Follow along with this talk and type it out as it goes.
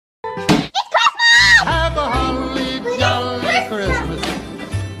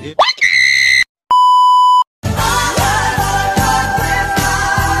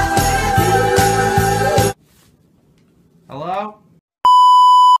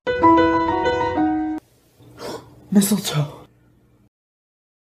Mistletoe.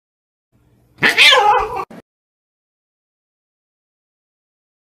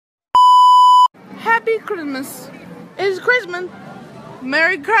 Happy Christmas. It's Christmas.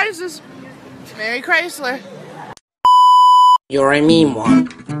 Merry Crisis. Merry Chrysler. You're a mean one.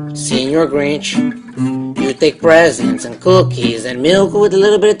 Señor Grinch. You take presents and cookies and milk with a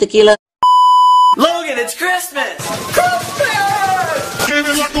little bit of tequila. Logan, it's Christmas!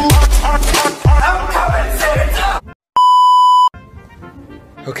 Christmas!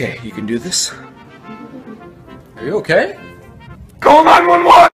 Okay, you can do this. Are you okay? Call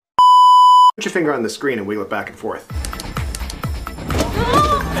 911! Put your finger on the screen and wiggle it back and forth.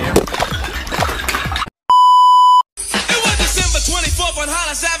 It was December 24th on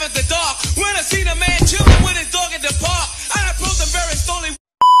Hollis Ave at the dark when I seen a man chilling with his dog at the park. I approached him very slowly.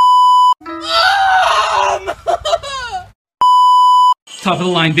 Top of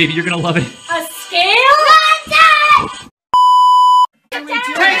the line, baby. You're gonna love it. A scale?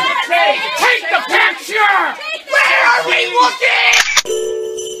 Take the picture! Where are we looking?